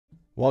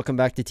Welcome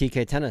back to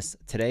TK Tennis.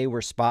 Today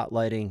we're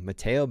spotlighting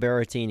Matteo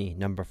Berrettini,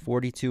 number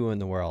 42 in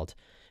the world.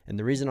 And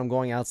the reason I'm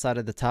going outside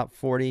of the top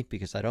 40,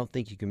 because I don't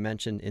think you can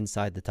mention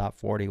inside the top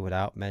 40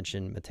 without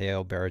mentioning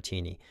Matteo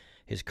Berrettini.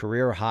 His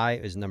career high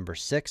is number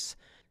 6,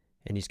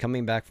 and he's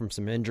coming back from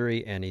some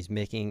injury, and he's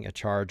making a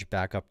charge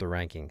back up the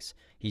rankings.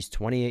 He's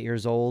 28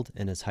 years old,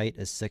 and his height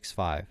is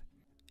 6'5".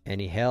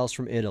 And he hails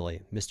from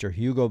Italy, Mr.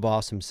 Hugo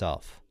Boss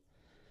himself.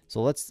 So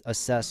let's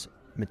assess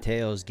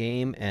Matteo's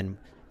game and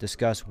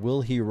discuss,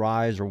 will he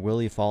rise or will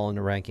he fall in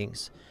the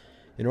rankings?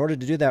 In order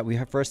to do that, we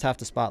first have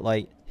to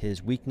spotlight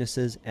his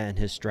weaknesses and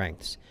his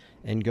strengths.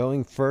 And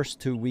going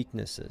first to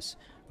weaknesses,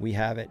 we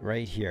have it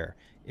right here: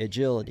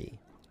 agility,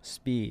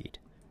 speed,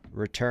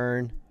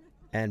 return,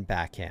 and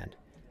backhand.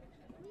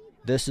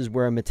 This is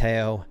where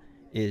Matteo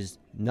is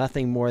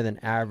nothing more than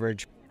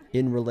average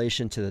in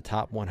relation to the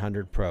top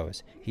 100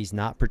 pros. He's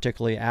not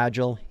particularly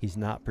agile, he's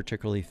not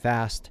particularly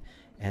fast,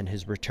 and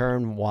his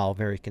return, while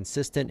very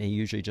consistent and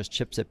usually just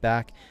chips it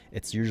back,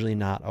 it's usually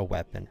not a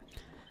weapon.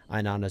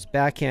 And on his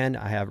backhand,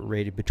 I have it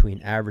rated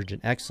between average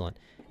and excellent.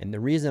 And the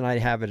reason I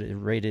have it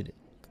rated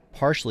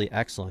partially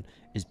excellent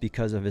is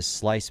because of his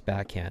slice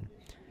backhand.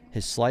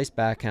 His slice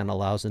backhand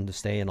allows him to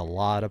stay in a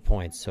lot of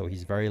points. So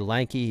he's very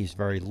lanky, he's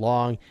very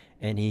long,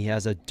 and he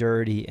has a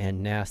dirty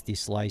and nasty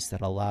slice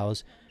that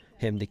allows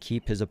him to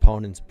keep his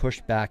opponents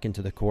pushed back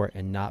into the court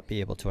and not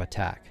be able to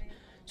attack.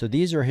 So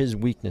these are his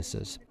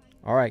weaknesses.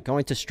 All right,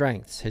 going to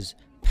strengths, his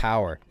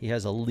power. He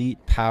has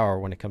elite power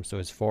when it comes to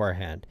his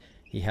forehand.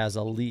 He has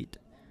elite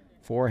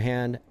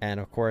forehand,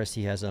 and of course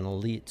he has an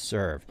elite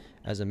serve.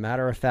 As a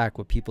matter of fact,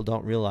 what people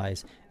don't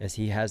realize is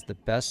he has the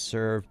best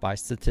serve by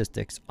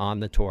statistics on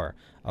the tour,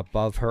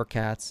 above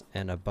Hurkacz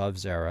and above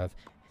Zverev.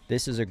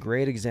 This is a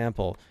great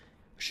example.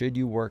 Should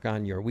you work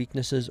on your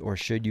weaknesses or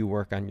should you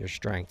work on your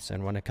strengths?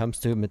 And when it comes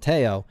to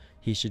Matteo,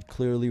 he should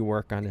clearly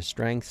work on his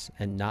strengths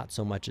and not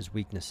so much his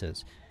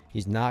weaknesses.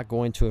 He's not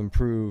going to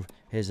improve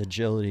his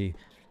agility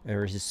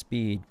or his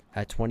speed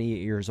at 28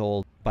 years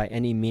old by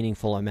any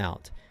meaningful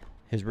amount.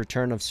 His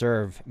return of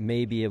serve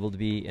may be able to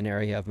be an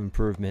area of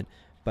improvement,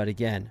 but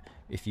again,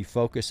 if you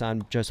focus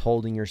on just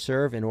holding your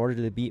serve, in order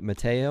to beat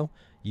Matteo,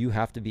 you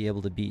have to be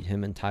able to beat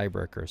him in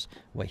tiebreakers.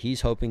 What he's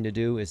hoping to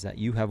do is that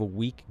you have a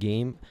weak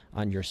game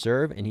on your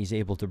serve and he's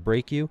able to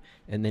break you,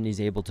 and then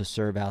he's able to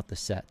serve out the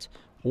set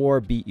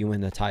or beat you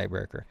in the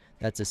tiebreaker.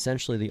 That's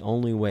essentially the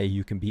only way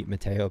you can beat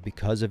Matteo,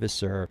 because of his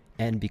serve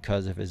and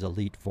because of his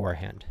elite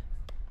forehand.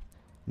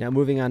 Now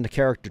moving on to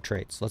character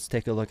traits, let's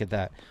take a look at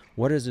that.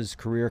 What is his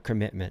career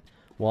commitment?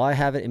 Well, I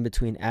have it in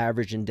between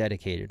average and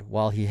dedicated.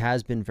 While he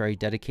has been very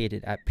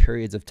dedicated at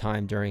periods of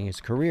time during his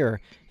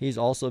career, he's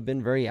also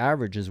been very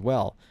average as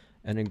well.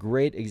 And a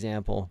great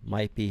example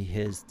might be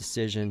his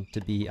decision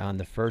to be on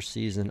the first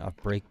season of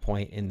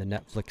Breakpoint in the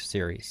Netflix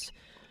series.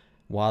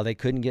 While they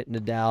couldn't get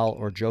Nadal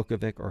or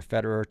Djokovic or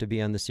Federer to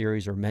be on the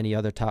series, or many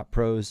other top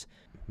pros,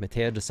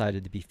 Matteo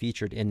decided to be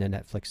featured in the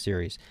Netflix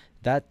series.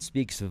 That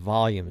speaks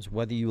volumes,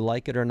 whether you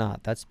like it or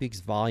not. That speaks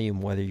volume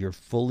whether you're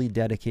fully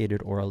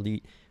dedicated or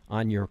elite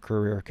on your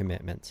career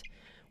commitment.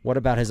 What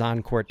about his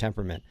on-court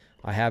temperament?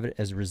 I have it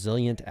as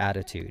resilient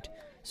attitude.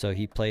 So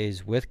he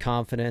plays with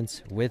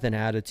confidence, with an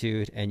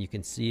attitude, and you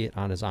can see it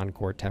on his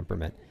on-court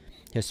temperament.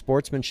 His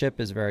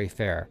sportsmanship is very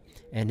fair,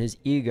 and his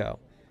ego,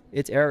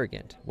 it's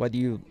arrogant. Whether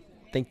you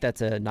think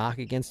that's a knock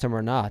against him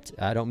or not,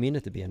 I don't mean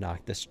it to be a knock.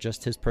 That's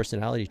just his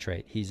personality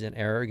trait. He's an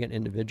arrogant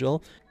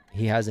individual.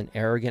 He has an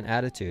arrogant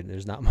attitude.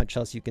 There's not much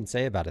else you can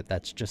say about it.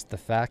 That's just the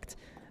fact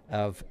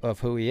of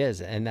who he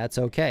is, and that's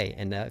okay.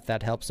 And if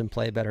that helps him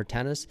play better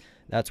tennis,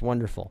 that's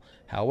wonderful.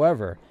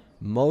 However,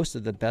 most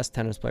of the best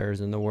tennis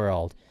players in the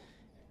world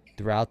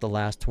throughout the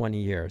last 20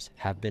 years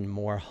have been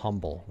more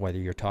humble, whether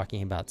you're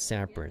talking about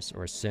Sampras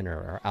or Sinner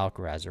or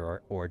Alcaraz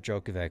or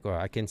Djokovic, or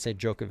I can say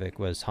Djokovic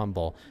was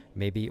humble.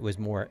 Maybe it was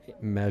more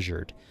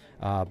measured,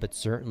 but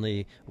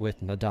certainly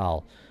with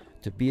Nadal,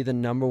 to be the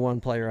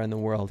 #1 player in the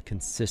world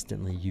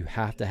consistently, you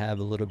have to have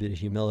a little bit of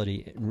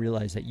humility and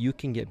realize that you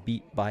can get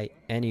beat by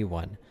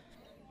anyone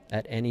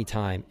at any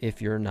time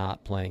if you're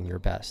not playing your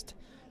best.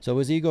 So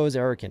his ego is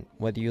arrogant,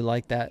 whether you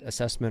like that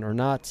assessment or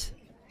not.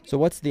 So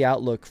what's the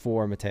outlook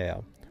for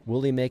Matteo?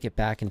 Will he make it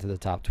back into the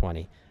top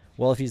 20?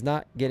 Well, if he's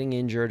not getting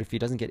injured, if he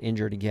doesn't get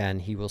injured again,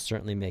 he will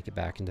certainly make it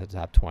back into the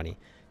top 20.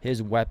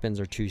 His weapons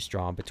are too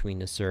strong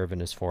between his serve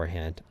and his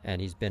forehand, and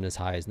he's been as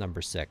high as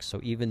number 6. So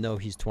even though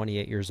he's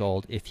 28 years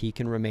old, if he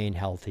can remain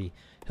healthy,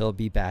 he'll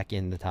be back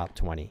in the top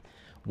 20.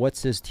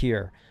 What's his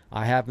tier?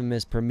 I have him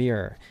as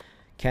premier.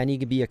 Can he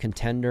be a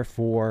contender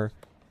for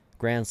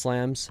Grand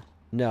Slams?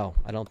 No,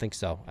 I don't think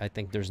so. I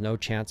think there's no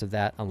chance of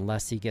that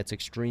unless he gets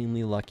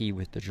extremely lucky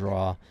with the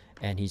draw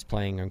and he's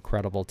playing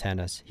incredible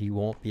tennis. He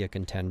won't be a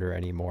contender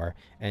anymore,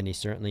 and he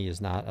certainly is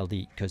not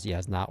elite because he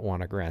has not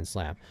won a Grand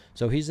Slam.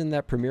 So he's in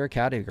that premier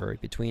category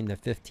between the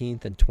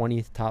 15th and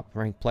 20th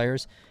top-ranked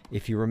players.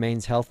 If he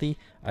remains healthy,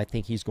 I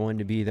think he's going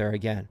to be there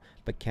again.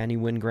 But can he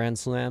win Grand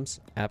Slams?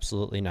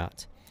 Absolutely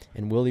not.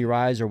 And will he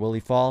rise or will he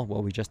fall?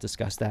 Well, we just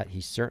discussed that.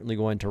 He's certainly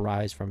going to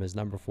rise from his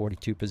number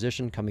 42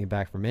 position coming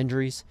back from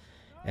injuries.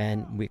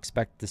 and we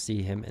expect to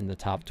see him in the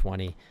top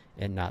 20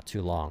 in not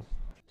too long.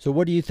 So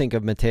what do you think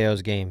of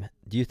Matteo's game?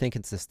 Do you think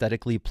it's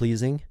aesthetically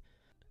pleasing?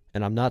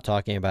 And I'm not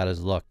talking about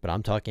his look, but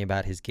I'm talking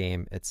about his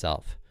game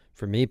itself.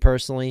 For me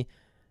personally,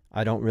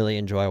 I don't really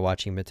enjoy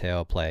watching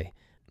Matteo play.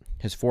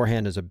 His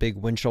forehand is a big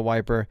windshield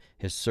wiper.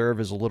 His serve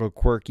is a little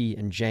quirky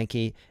and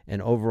janky.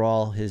 And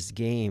overall, his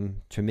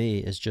game, to me,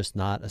 is just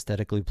not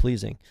aesthetically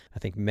pleasing. I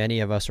think many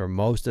of us, or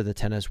most of the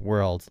tennis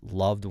world,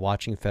 loved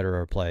watching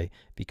Federer play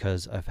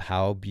because of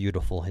how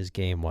beautiful his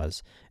game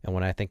was. And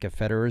when I think of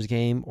Federer's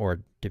game,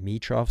 or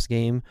Dimitrov's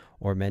game,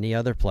 or many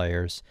other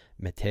players,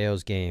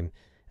 Matteo's game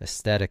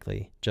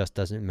aesthetically just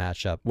doesn't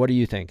match up. What do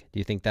you think? Do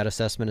you think that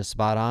assessment is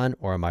spot on,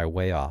 or am I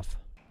way off?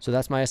 So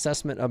that's my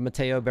assessment of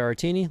Matteo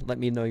Berrettini. Let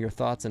me know your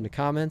thoughts in the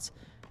comments.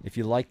 If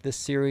you like this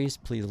series,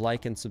 please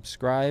like and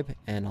subscribe,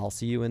 and I'll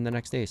see you in the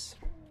next ace.